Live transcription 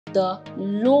the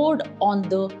load on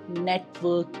the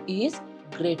network is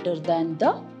greater than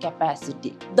the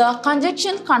capacity. The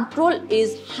congestion control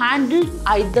is handled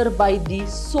either by the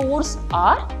source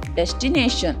or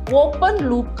destination. Open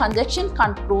loop congestion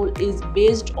control is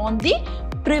based on the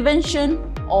prevention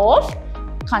of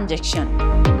congestion.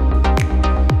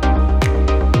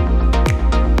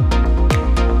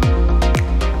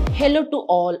 Hello to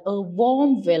all, a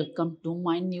warm welcome to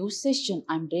my new session.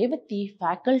 I'm Revati,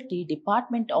 Faculty,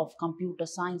 Department of Computer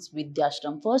Science,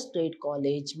 Vidhyaashram, First Grade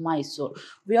College, Mysuru.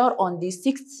 We are on the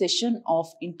 6th session of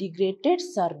Integrated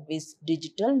Service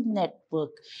Digital Network.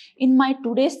 In my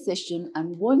today's session,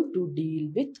 I'm going to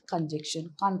deal with congestion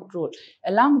control.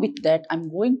 Along with that, I'm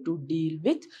going to deal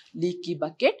with leaky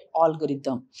bucket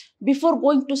algorithm. Before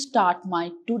going to start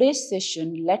my today's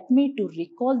session, let me to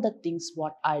recall the things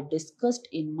what I discussed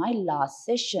in my last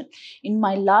session. In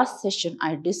my last session,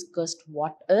 I discussed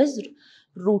what is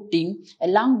routing.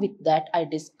 Along with that, I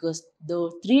discussed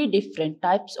the 3 different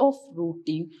types of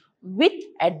routing with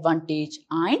advantage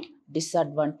and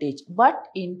disadvantage. But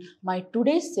in my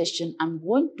today's session, I'm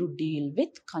going to deal with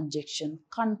congestion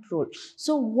control.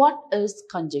 So what is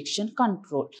congestion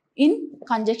control? In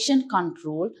congestion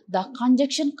control, the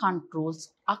congestion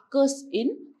controls occurs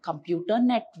in computer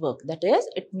network. That is,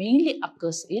 it mainly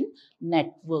occurs in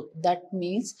network. That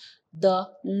means the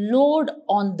load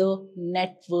on the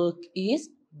network is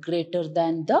greater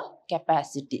than the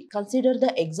capacity. Consider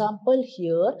the example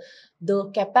here. The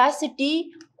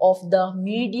capacity of the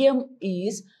medium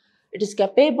is, it is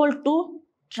capable to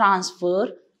transfer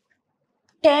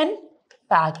 10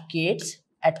 packets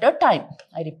at a time.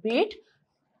 I repeat,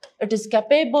 it is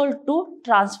capable to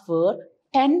transfer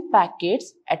 10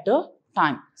 packets at a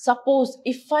time. Suppose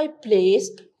if I place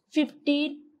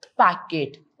 15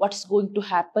 packet, what's going to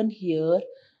happen here?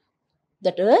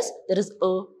 That is, there is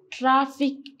a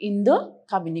traffic in the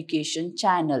communication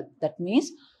channel. That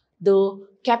means the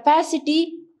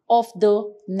capacity of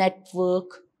the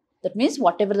network, that means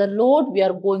whatever the load we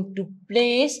are going to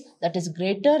place, that is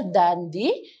greater than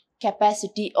the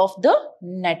capacity of the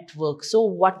network. So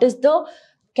what is the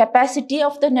capacity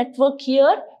of the network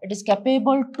here? It is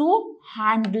capable to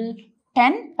handle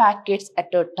 10 packets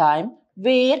at a time,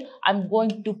 where I'm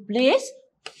going to place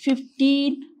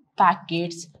 15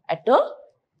 packets at a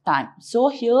time. So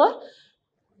here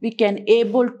we can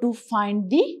able to find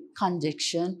the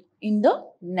congestion in the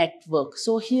network.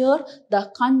 So here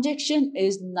the congestion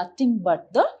is nothing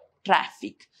but the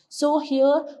traffic. So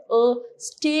here a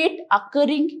state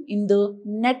occurring in the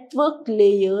network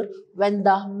layer when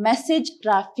the message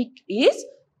traffic is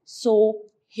so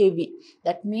heavy.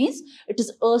 That means it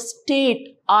is a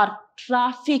state or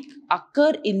traffic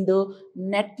occur in the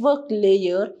network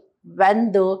layer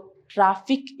when the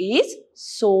traffic is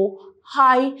so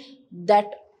high that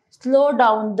slow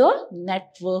down the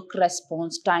network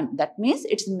response time. That means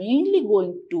it's mainly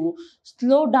going to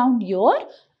slow down your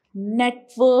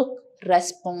network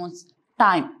response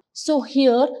time. So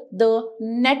here the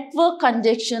network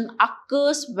congestion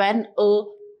occurs when a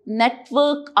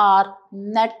network or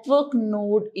network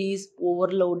node is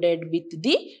overloaded with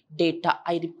the data.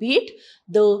 I repeat,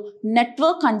 the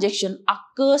network congestion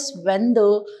occurs when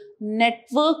the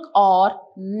network or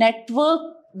network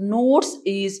nodes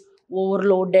is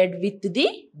overloaded with the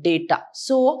data.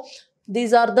 So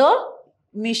these are the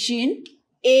machine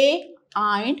A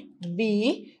and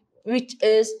B which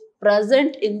is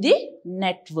present in the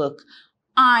network,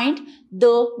 and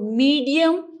the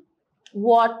medium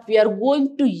what we are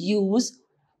going to use,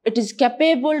 it is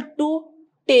capable to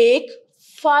take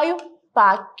 5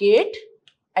 packets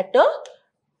at a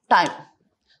time.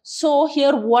 So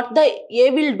here what the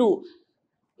A will do,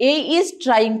 A is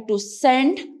trying to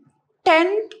send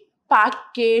 10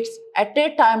 packets at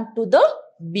a time to the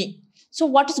B. So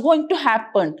what is going to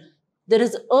happen? There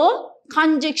is a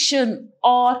congestion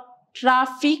or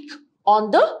traffic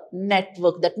on the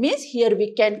network. That means here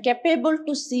we can capable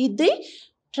to see the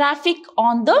traffic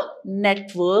on the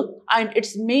network, and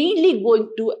it's mainly going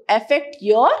to affect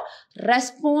your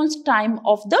response time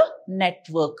of the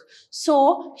network.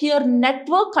 So here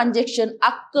network congestion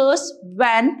occurs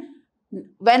when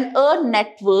a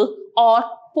network or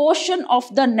portion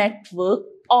of the network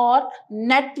or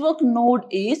network node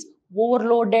is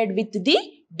overloaded with the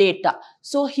data.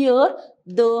 So here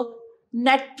the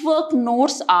network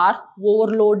nodes are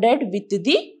overloaded with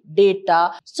the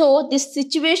data. So this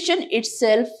situation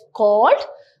itself called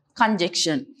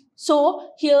congestion.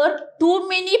 So here too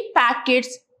many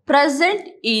packets present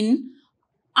in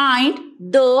and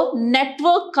the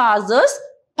network causes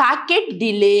packet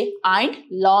delay and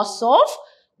loss of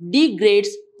degrades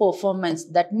performance.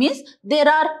 That means there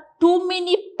are too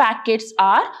many packets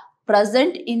are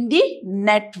present in the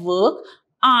network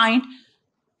and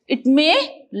it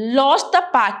may lose the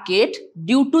packet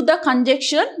due to the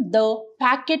congestion. The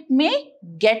packet may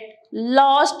get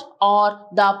lost or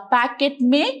the packet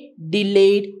may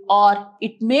delayed or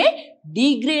it may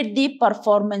degrade the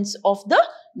performance of the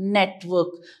network.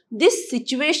 This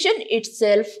situation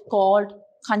itself called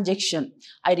congestion.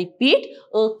 I repeat,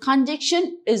 a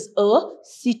congestion is a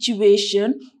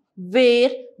situation where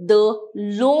the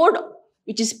load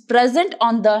which is present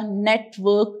on the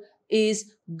network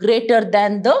is greater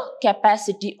than the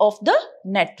capacity of the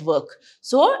network.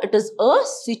 So it is a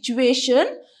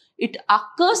situation, it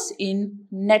occurs in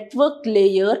network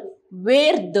layer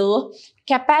where the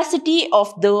capacity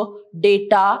of the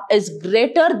data is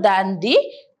greater than the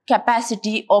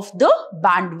capacity of the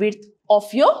bandwidth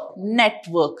of your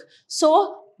network.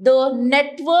 So the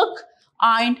network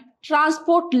and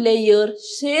transport layer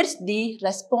shares the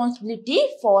responsibility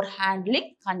for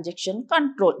handling congestion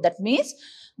control. That means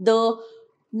the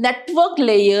network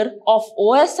layer of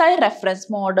OSI reference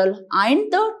model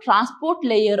and the transport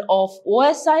layer of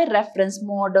OSI reference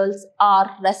models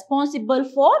are responsible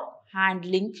for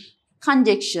handling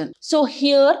congestion. So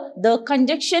here the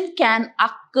congestion can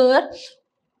occur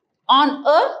on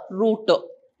a router.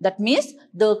 That means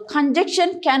the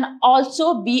congestion can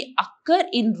also be occur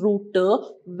in router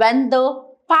when the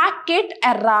packet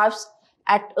arrives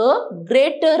at a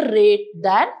greater rate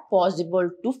than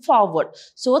possible to forward.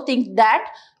 So think that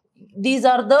these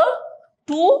are the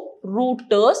two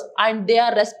routers and they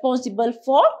are responsible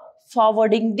for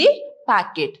forwarding the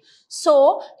packet.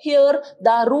 So here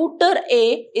the router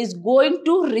A is going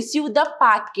to receive the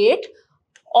packet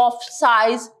of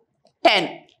size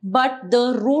 10. But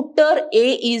the router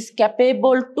A is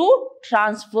capable to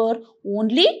transfer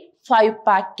only 5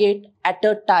 packets at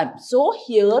a time. So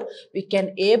here we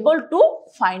can able to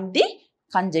find the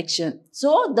congestion.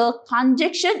 So the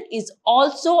congestion is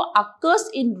also occurs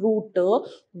in router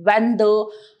when the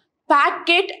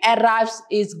packet arrives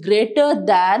is greater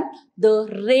than the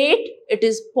rate it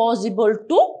is possible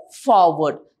to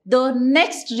forward. The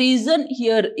next reason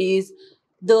here is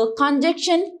the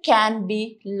congestion can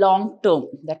be long term.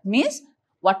 That means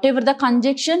whatever the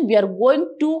congestion we are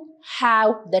going to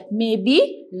have, that may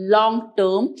be long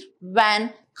term.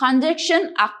 When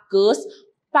congestion occurs,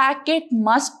 packet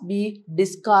must be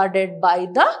discarded by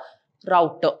the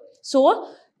router. So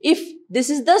if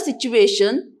this is the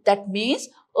situation, that means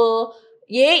A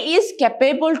is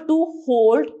capable to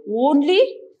hold only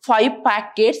 5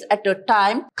 packets at a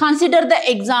time. Consider the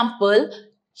example.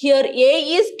 Here A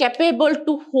is capable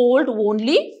to hold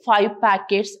only 5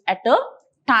 packets at a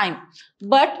time,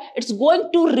 but it's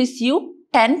going to receive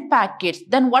 10 packets.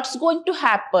 Then what's going to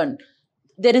happen?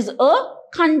 There is a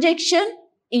congestion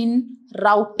in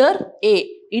router A.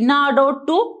 In order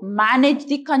to manage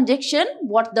the congestion,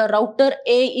 what the router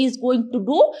A is going to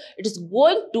do? It is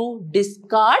going to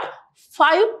discard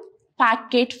 5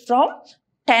 packets from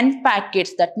 10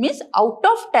 packets. That means out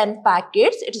of 10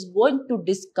 packets, it is going to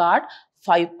discard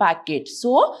 5 packets.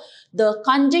 So the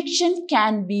congestion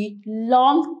can be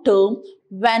long term.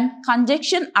 When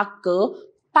congestion occur,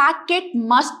 packet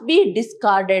must be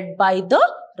discarded by the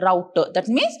router. That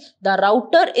means the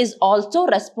router is also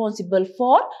responsible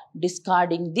for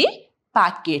discarding the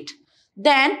packet.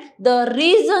 Then the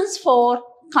reasons for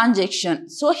congestion.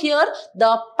 So here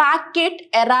the packet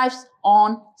arrives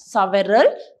on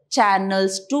several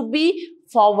channels to be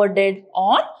forwarded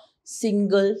on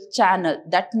single channel.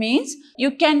 That means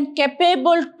you can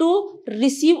capable to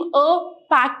receive a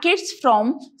packets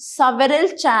from several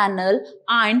channel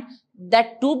and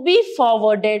that to be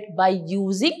forwarded by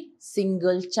using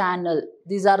single channel.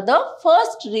 These are the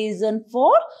first reason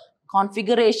for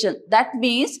configuration. That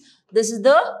means this is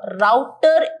the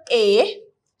router A.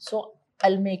 So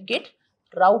I'll make it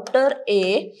router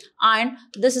A, and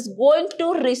this is going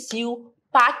to receive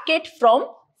packet from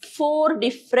 4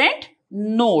 different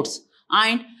nodes,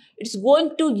 and it's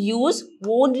going to use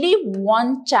only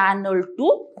one channel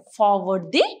to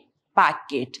forward the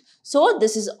packet. So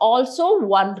this is also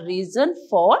one reason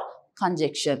for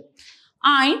congestion.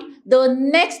 And the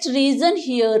next reason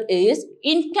here is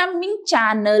incoming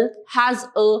channel has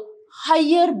a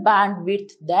higher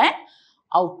bandwidth than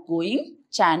outgoing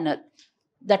channel.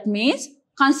 That means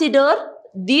consider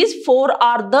these 4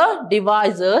 are the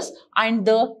devices and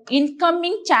the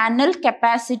incoming channel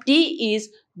capacity is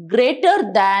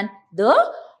greater than the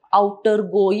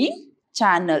outgoing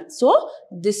channel. So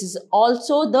this is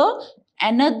also the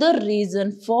another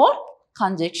reason for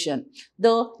congestion.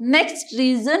 The next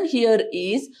reason here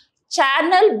is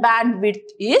channel bandwidth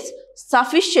is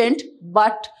sufficient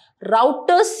but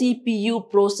router CPU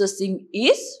processing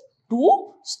is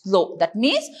too slow. That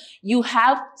means you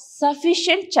have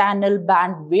sufficient channel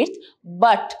bandwidth,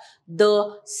 but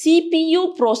the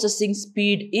CPU processing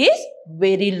speed is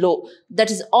very low.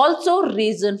 That is also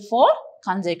reason for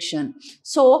congestion.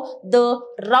 So the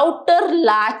router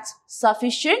lacks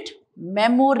sufficient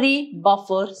memory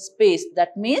buffer space.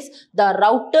 That means the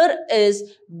router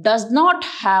does not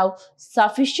have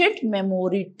sufficient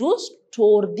memory to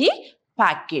store the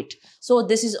packet. So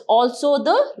this is also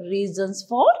the reasons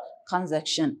for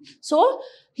congestion. So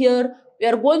here we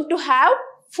are going to have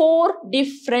 4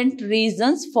 different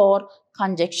reasons for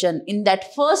congestion. In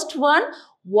that first one,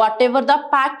 whatever the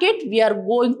packet we are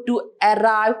going to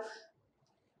arrive,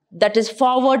 that is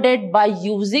forwarded by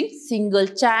using single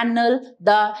channel,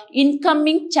 the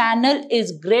incoming channel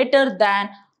is greater than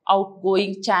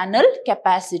outgoing channel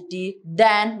capacity,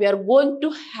 then we are going to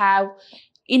have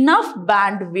enough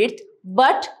bandwidth,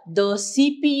 but the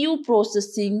CPU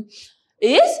processing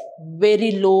is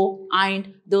very low.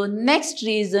 And the next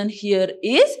reason here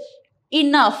is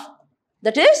enough,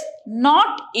 that is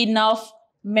not enough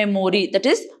memory, that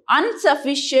is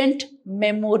insufficient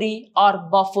memory or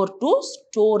buffer to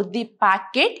store the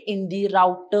packet in the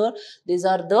router. These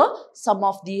are some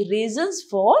of the reasons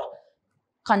for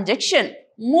congestion.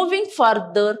 Moving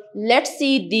further, let's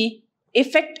see the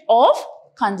effect of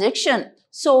congestion.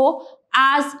 So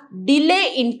as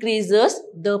delay increases,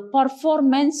 the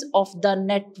performance of the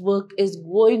network is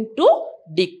going to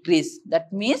decrease.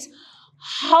 That means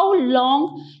how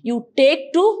long you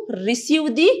take to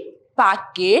receive the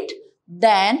packet,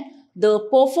 then the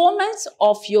performance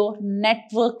of your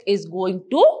network is going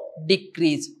to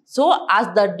decrease. So as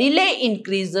the delay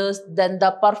increases, then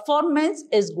the performance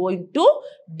is going to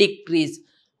decrease.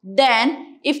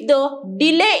 Then if the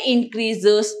delay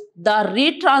increases, the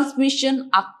retransmission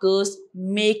occurs,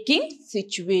 making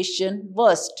situation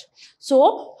worst.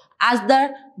 So as the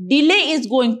delay is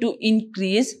going to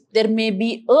increase, there may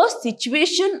be a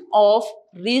situation of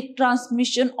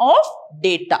retransmission of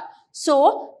data.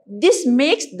 So this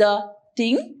makes the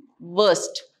thing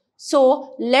worst.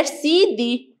 So let's see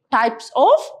the types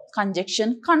of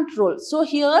congestion control. So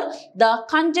here the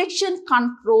congestion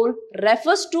control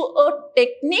refers to a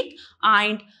technique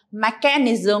and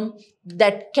mechanism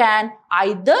that can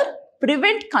either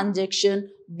prevent congestion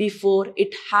before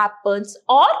it happens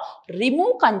or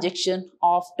remove congestion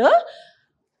after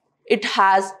it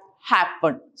has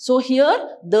happened. So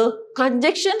here the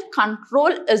congestion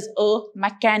control is a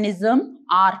mechanism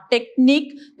or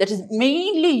technique that is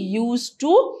mainly used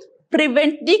to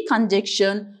prevent the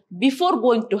congestion before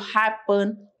going to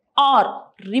happen or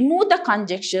remove the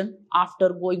congestion after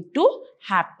going to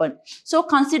happen. So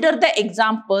consider the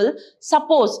example.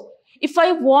 Suppose if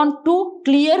I want to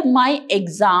clear my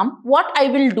exam, what I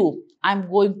will do? I am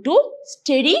going to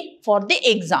study for the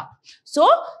exam. So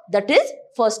that is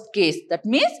first case. That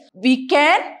means we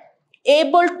can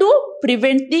able to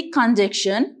prevent the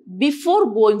congestion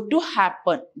before going to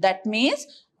happen. That means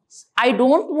I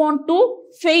don't want to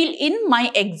fail in my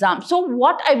exam. So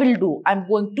what I will do? I'm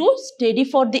going to study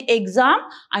for the exam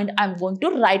and I'm going to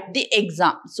write the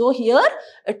exam. So here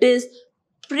it is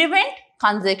prevent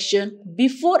congestion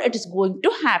before it is going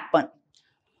to happen.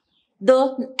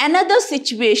 The another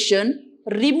situation,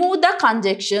 remove the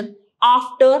congestion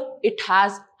after it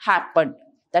has happened.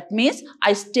 That means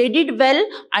I studied well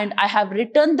and I have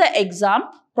written the exam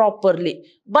properly.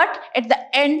 But at the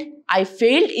end, I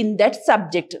failed in that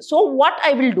subject. So what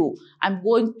I will do? I'm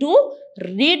going to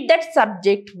read that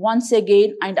subject once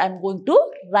again and I'm going to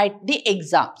write the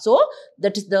exam. So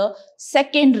that is the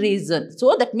second reason.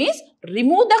 So that means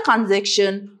remove the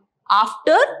congestion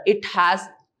after it has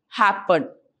happened.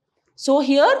 So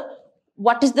here,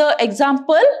 what is the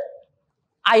example?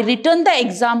 I written the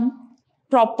exam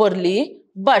properly,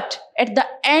 but at the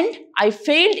end, I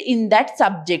failed in that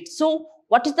subject. So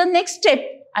what is the next step?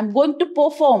 I'm going to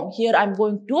perform. Here I'm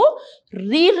going to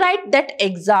rewrite that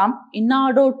exam in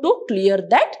order to clear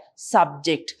that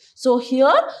subject. So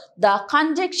here the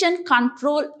congestion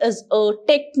control is a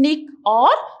technique or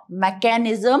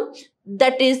mechanism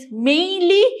that is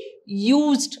mainly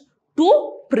used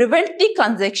to prevent the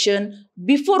congestion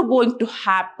before going to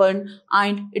happen,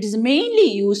 and it is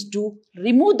mainly used to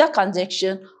remove the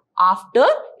congestion after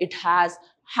it has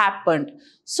happened.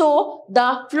 So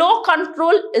the flow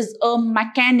control is a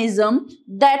mechanism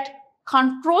that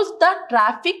controls the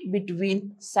traffic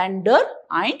between sender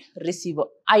and receiver.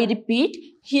 I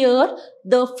repeat, here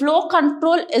the flow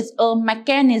control is a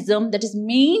mechanism that is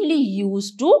mainly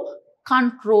used to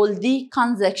control the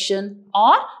congestion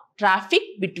or traffic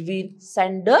between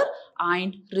sender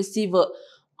and receiver.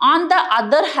 On the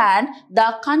other hand,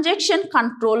 the congestion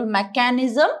control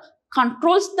mechanism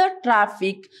controls the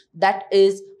traffic that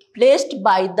is placed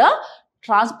by the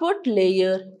transport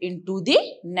layer into the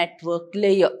network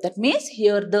layer. That means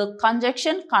here the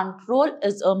congestion control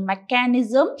is a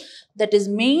mechanism that is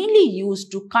mainly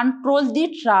used to control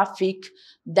the traffic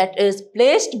that is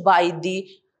placed by the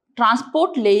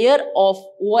transport layer of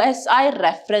OSI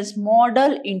reference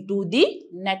model into the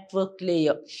network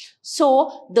layer.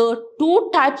 So the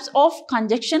two types of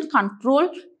congestion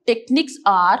control techniques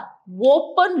are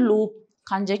open loop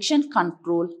congestion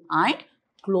control and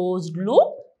closed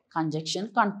loop congestion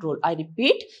control. I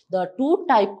repeat, the two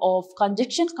types of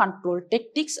congestion control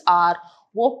techniques are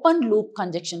open loop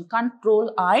congestion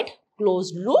control and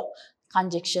closed loop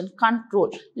congestion control.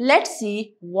 Let's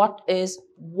see what is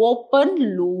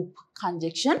open loop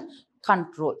congestion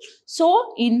control.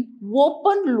 So in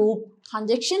open loop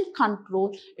congestion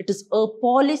control, it is a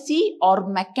policy or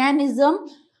mechanism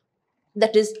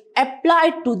that is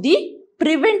applied to the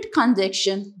prevent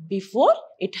congestion before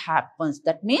it happens.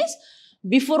 That means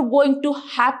before going to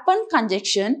happen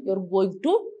congestion, you're going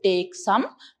to take some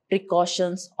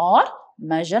precautions or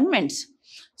measurements.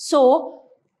 So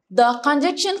the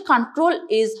congestion control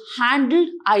is handled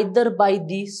either by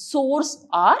the source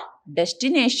or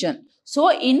destination.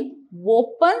 So in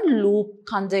open loop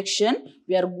congestion,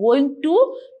 we are going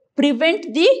to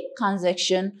prevent the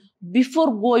congestion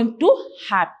before going to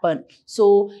happen.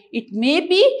 So it may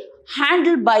be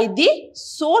handled by the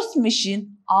source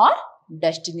machine or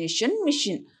destination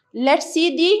machine. Let's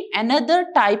see the another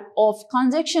type of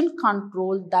congestion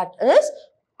control, that is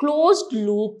closed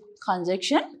loop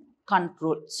congestion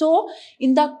control. So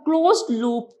in the closed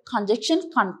loop congestion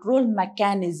control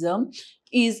mechanism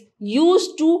is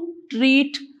used to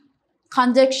treat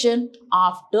congestion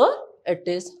after it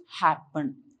is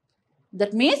happened.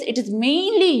 That means it is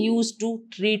mainly used to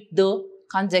treat the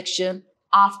congestion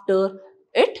after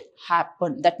it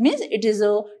happened. That means it is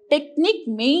a technique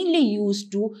mainly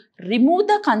used to remove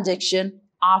the congestion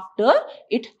after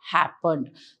it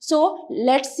happened. So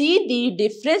let's see the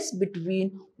difference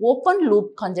between open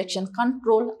loop congestion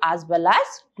control as well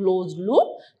as closed loop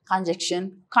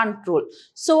congestion control.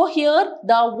 So here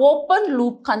the open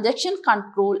loop congestion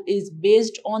control is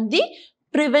based on the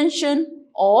prevention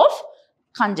of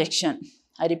congestion.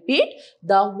 I repeat,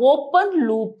 the open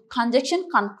loop congestion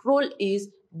control is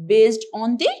based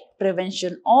on the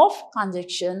prevention of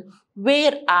congestion,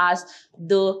 whereas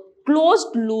the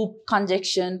closed loop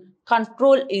congestion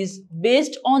control is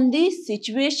based on the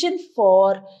situation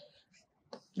for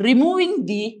removing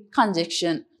the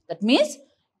congestion. That means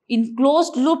in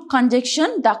closed loop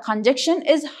congestion, the congestion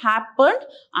is happened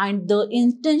and the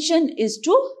intention is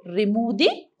to remove the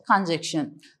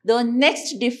congestion. The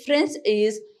next difference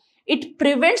is it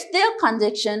prevents the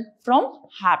congestion from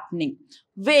happening,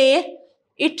 where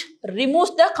it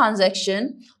removes the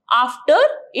congestion after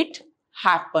it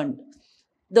happened.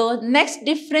 The next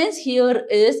difference here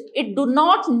is it do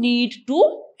not need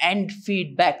to end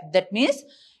feedback. That means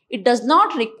it does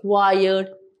not require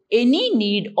any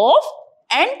need of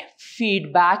end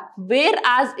feedback,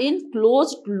 whereas in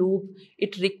closed loop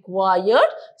it required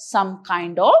some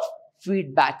kind of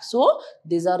feedback. So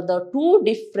these are the two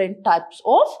different types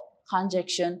of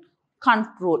congestion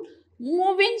control.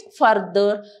 Moving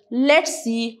further, let's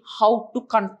see how to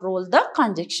control the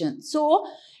congestion. So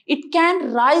it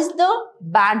can raise the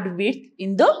bandwidth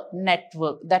in the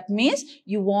network. That means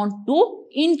you want to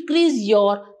increase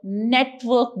your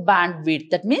network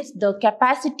bandwidth. That means the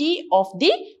capacity of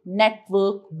the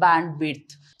network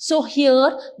bandwidth. So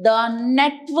here the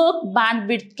network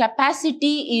bandwidth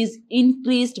capacity is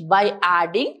increased by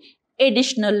adding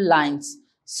additional lines.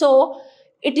 So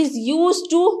it is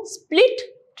used to split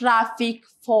traffic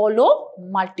follow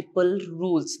multiple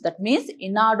rules. That means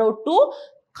in order to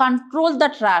control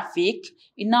the traffic,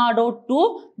 in order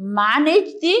to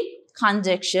manage the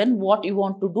congestion, what you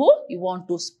want to do? You want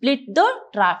to split the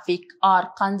traffic or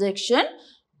congestion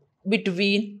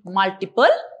between multiple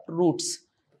routes.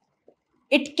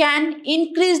 It can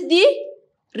increase the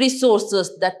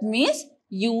resources. That means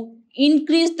you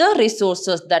increase the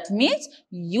resources. That means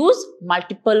use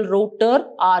multiple router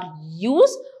or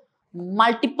use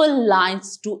multiple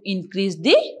lines to increase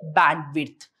the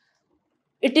bandwidth.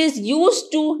 It is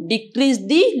used to decrease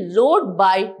the load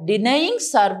by denying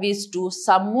service to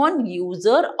someone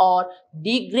user or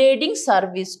degrading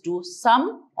service to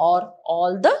some or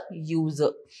all the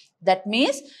user. That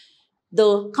means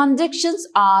the congestions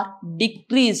are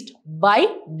decreased by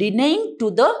denying to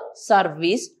the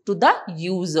service to the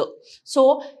user.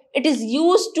 So it is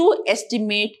used to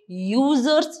estimate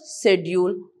users'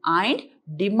 schedule and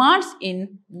demands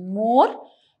in more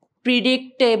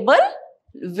predictable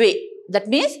way. That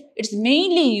means it's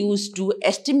mainly used to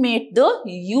estimate the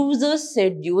user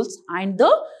schedules and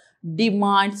the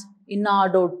demands in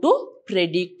order to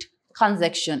predict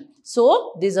consumption.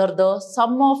 So these are the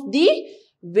some of the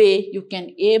way you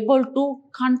can able to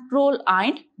control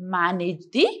and manage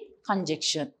the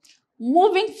congestion.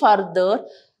 Moving further,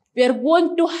 we are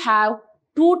going to have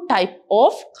two types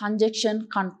of congestion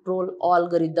control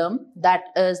algorithm, that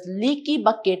is leaky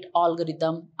bucket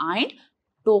algorithm and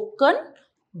token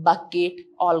bucket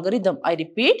algorithm. I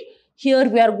repeat, here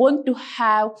we are going to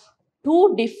have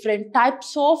two different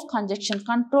types of congestion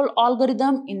control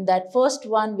algorithm. In that first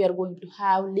one, we are going to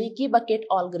have leaky bucket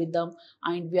algorithm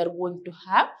and we are going to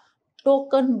have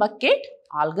token bucket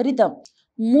algorithm.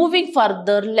 Moving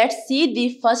further, let's see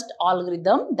the first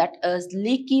algorithm, that is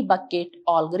leaky bucket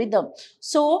algorithm.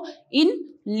 So in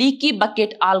leaky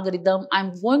bucket algorithm,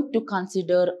 I'm going to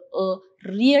consider a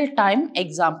real-time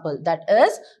example, that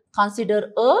is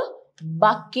consider a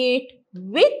bucket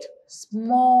with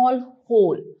small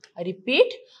hole. I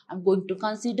repeat, I'm going to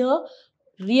consider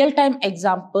real-time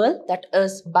example, that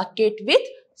is bucket with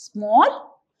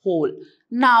small hole.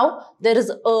 Now there is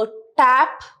a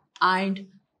tap and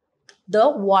the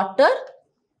water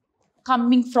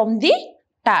coming from the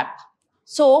tap.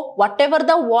 So whatever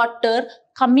the water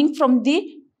coming from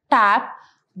the tap,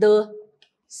 the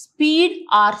speed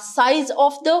or size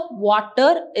of the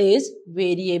water is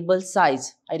variable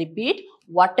size. I repeat,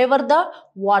 whatever the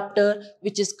water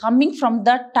which is coming from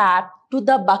the tap to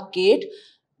the bucket,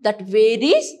 that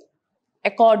varies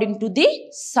according to the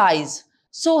size.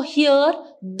 So here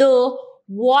the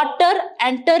water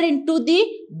enter into the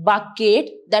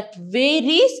bucket, that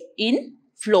varies in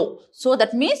flow. So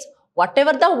that means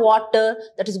whatever the water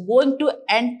that is going to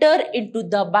enter into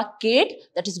the bucket,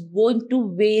 that is going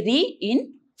to vary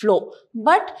in flow.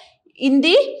 But in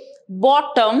the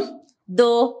bottom,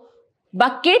 the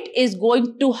bucket is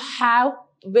going to have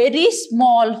very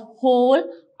small hole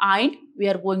and we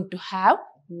are going to have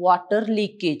water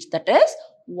leakage, that is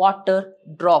water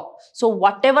drop. So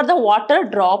whatever the water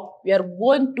drop, we are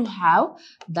going to have,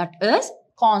 that is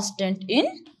constant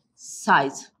in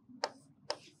size.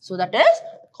 So that is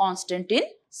constant in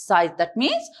size. That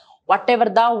means whatever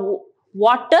the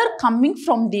water coming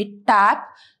from the tap,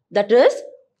 that is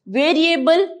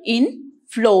variable in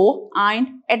flow,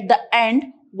 and at the end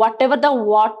whatever the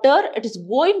water it is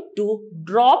going to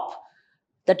drop,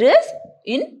 that is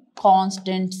in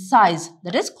constant size,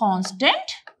 that is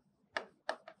constant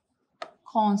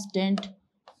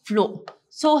flow.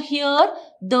 So here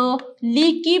the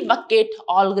leaky bucket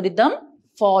algorithm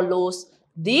follows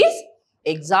this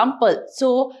example.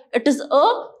 So it is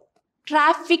a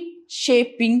traffic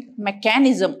shaping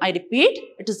mechanism. I repeat,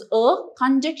 it is a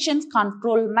congestion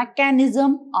control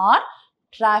mechanism or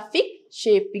traffic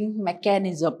shaping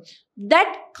mechanism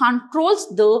that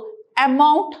controls the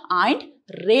amount and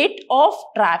rate of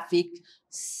traffic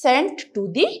sent to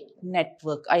the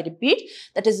network. I repeat,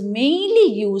 that is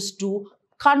mainly used to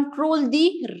control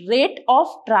the rate of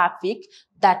traffic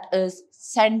that is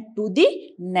sent to the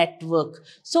network.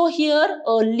 So here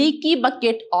a leaky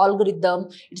bucket algorithm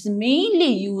is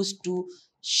mainly used to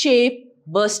shape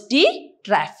bursty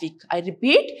traffic. I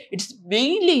repeat, it's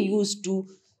mainly used to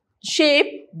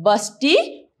shape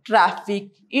bursty traffic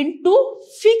into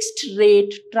fixed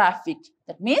rate traffic.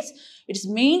 That means it's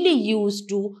mainly used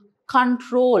to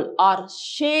control or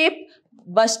shape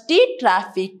bursty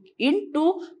traffic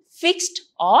into fixed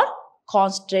or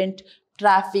constant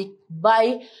traffic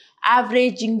by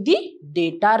averaging the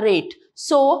data rate.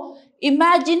 So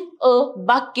imagine a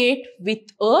bucket with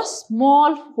a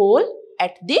small hole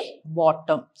at the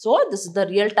bottom. So this is the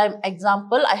real-time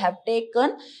example I have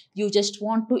taken. You just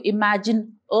want to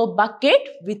imagine a bucket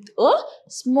with a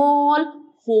small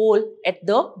hole at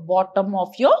the bottom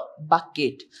of your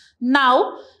bucket.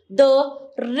 Now the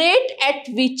rate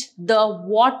at which the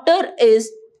water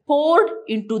is poured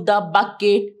into the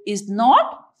bucket is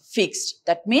not fixed.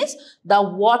 That means the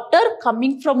water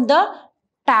coming from the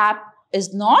tap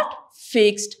is not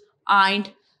fixed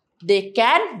and they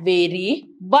can vary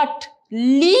but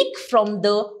leak from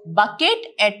the bucket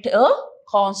at a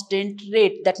constant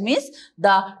rate. That means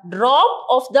the drop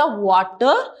of the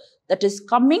water that is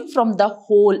coming from the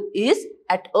hole is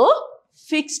at a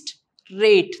fixed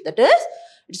rate. That is,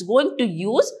 it's going to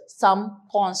use some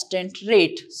constant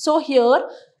rate. So here,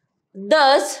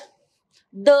 thus,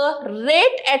 the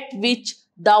rate at which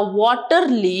the water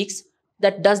leaks,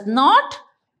 that does not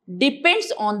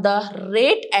depends on the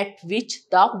rate at which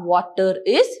the water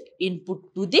is input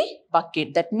to the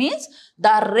bucket. That means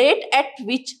the rate at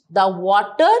which the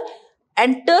water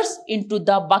enters into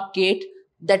the bucket,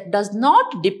 that does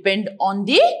not depend on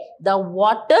the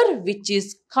water which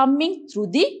is coming through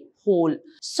the hole.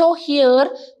 So here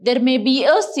there may be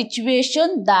a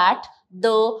situation that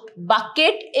the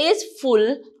bucket is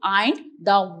full and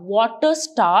the water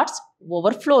starts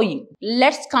overflowing.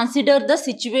 Let's consider the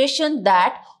situation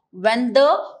that when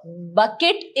the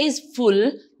bucket is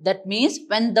full, that means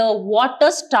when the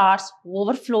water starts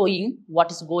overflowing,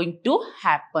 what is going to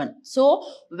happen? So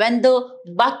when the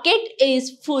bucket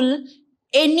is full,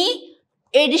 any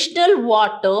additional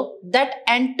water that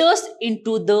enters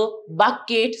into the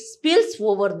bucket spills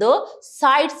over the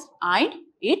sides and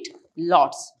it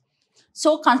lots.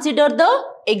 So consider the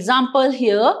example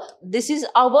here. This is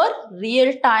our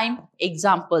real-time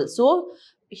example. So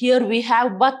here we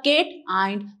have bucket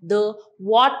and the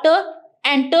water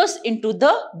enters into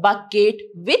the bucket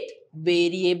with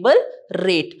variable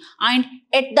rate, and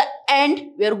at the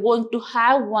end we are going to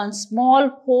have one small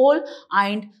hole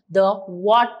and the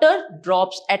water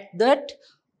drops at that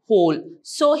hole.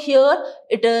 So here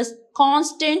it is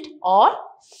constant or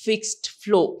fixed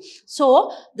flow.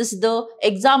 So this is the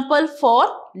example for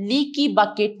leaky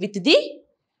bucket with the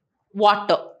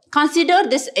water. Consider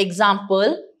this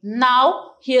example.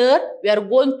 Now here we are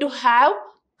going to have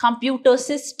computer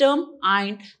system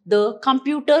and the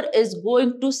computer is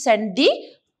going to send the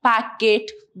packet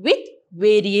with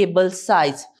variable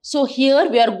size. So here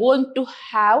we are going to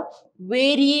have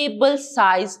variable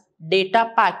size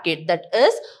data packet, that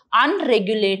is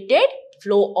unregulated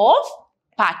flow of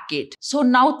packet. So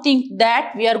now think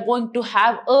that we are going to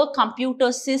have a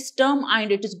computer system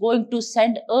and it is going to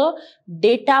send a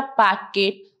data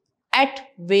packet at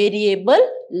variable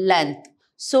length.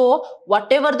 So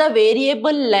whatever the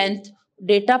variable length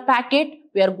data packet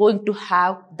we are going to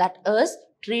have, that is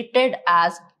treated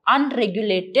as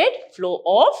unregulated flow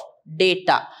of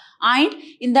data. And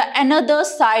in the another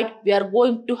side we are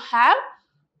going to have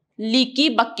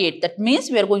leaky bucket. That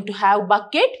means we are going to have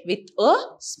bucket with a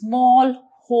small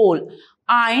hole,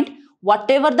 and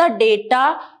whatever the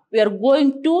data we are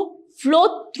going to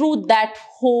flow through that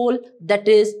hole, that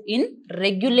is in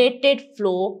regulated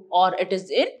flow or it is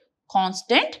in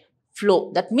constant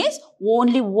flow. That means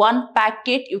only one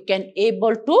packet you can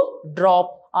able to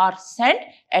drop or send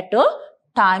at a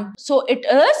time. So it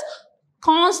is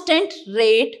constant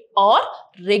rate or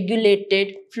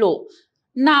regulated flow.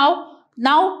 Now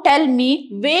tell me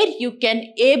where you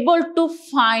can able to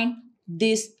find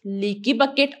this leaky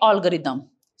bucket algorithm.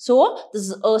 So this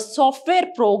is a software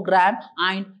program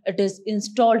and it is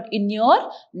installed in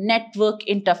your network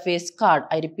interface card.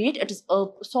 I repeat, it is a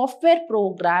software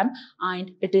program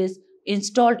and it is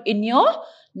installed in your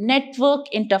network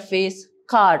interface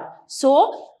card.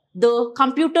 So the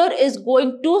computer is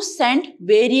going to send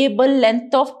variable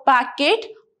length of packet,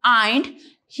 and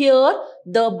here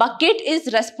the bucket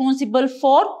is responsible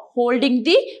for holding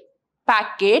the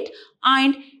packet,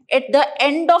 and at the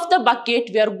end of the bucket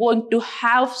we are going to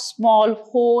have small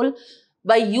hole.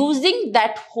 By using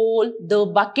that hole, the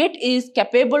bucket is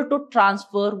capable to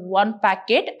transfer one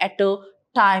packet at a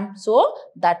time. So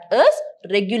that is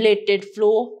regulated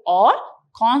flow or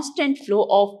constant flow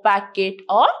of packet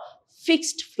or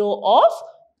fixed flow of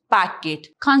packet.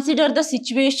 Consider the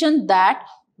situation that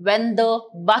when the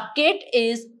bucket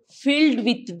is filled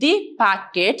with the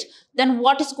packet, then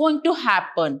what is going to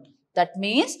happen? That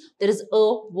means there is a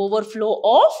overflow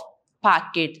of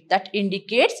packet, that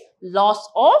indicates loss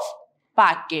of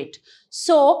packet.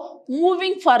 So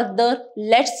moving further,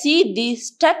 let's see the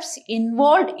steps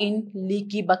involved in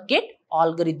leaky bucket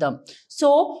algorithm.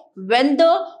 So when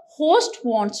the host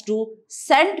wants to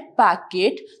send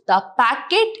packet, the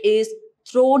packet is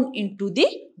thrown into the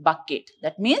bucket.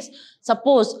 That means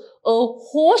suppose a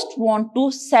host want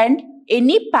to send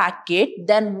any packet,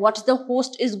 then what the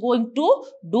host is going to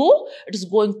do? It is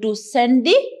going to send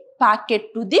the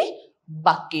packet to the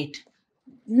bucket.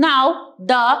 Now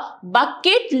the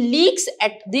bucket leaks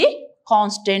at the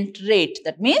constant rate.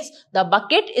 That means the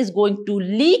bucket is going to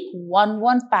leak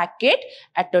one packet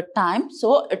at a time.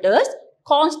 So it is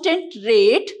constant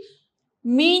rate,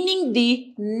 meaning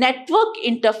the network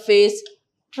interface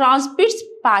transmits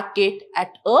packet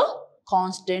at a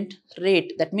constant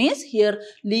rate. That means here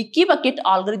leaky bucket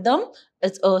algorithm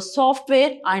is a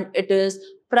software and it is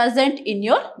present in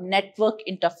your network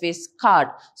interface card.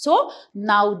 So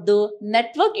now the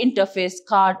network interface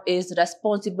card is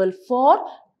responsible for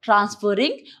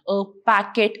transferring a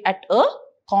packet at a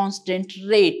constant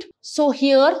rate. So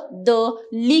here the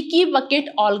leaky bucket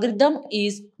algorithm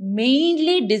is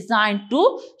mainly designed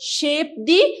to shape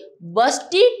the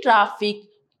busty traffic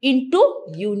into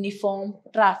uniform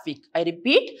traffic. I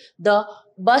repeat, the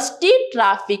busty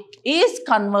traffic is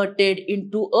converted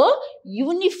into a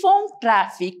uniform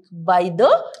traffic by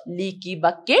the leaky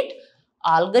bucket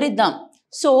algorithm.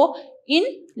 So, in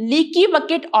leaky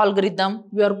bucket algorithm,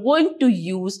 we are going to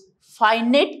use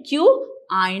finite queue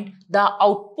and the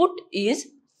output is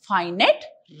finite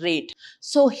rate.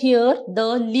 So here the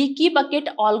leaky bucket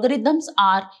algorithms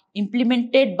are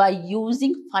implemented by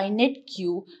using finite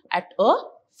queue at a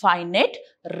finite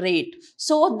rate.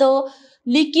 So the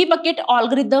leaky bucket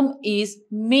algorithm is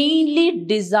mainly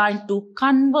designed to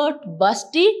convert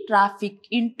busty traffic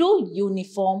into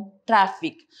uniform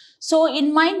traffic. So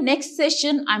in my next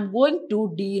session, I'm going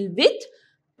to deal with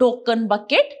token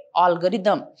bucket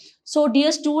algorithm. So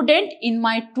dear student, in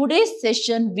my today's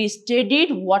session, we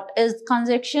studied what is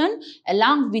conjunction,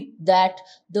 along with that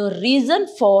the reason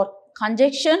for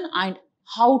conjunction and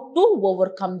how to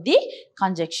overcome the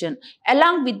conjunction.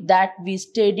 Along with that, we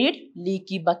studied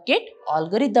leaky bucket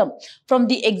algorithm. From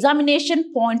the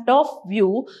examination point of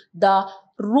view, the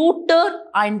router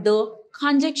and the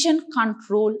conjunction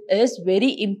control is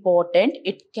very important.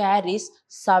 It carries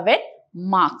 7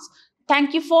 marks.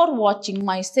 Thank you for watching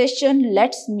my session.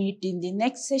 Let's meet in the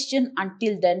next session.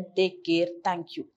 Until then, take care. Thank you.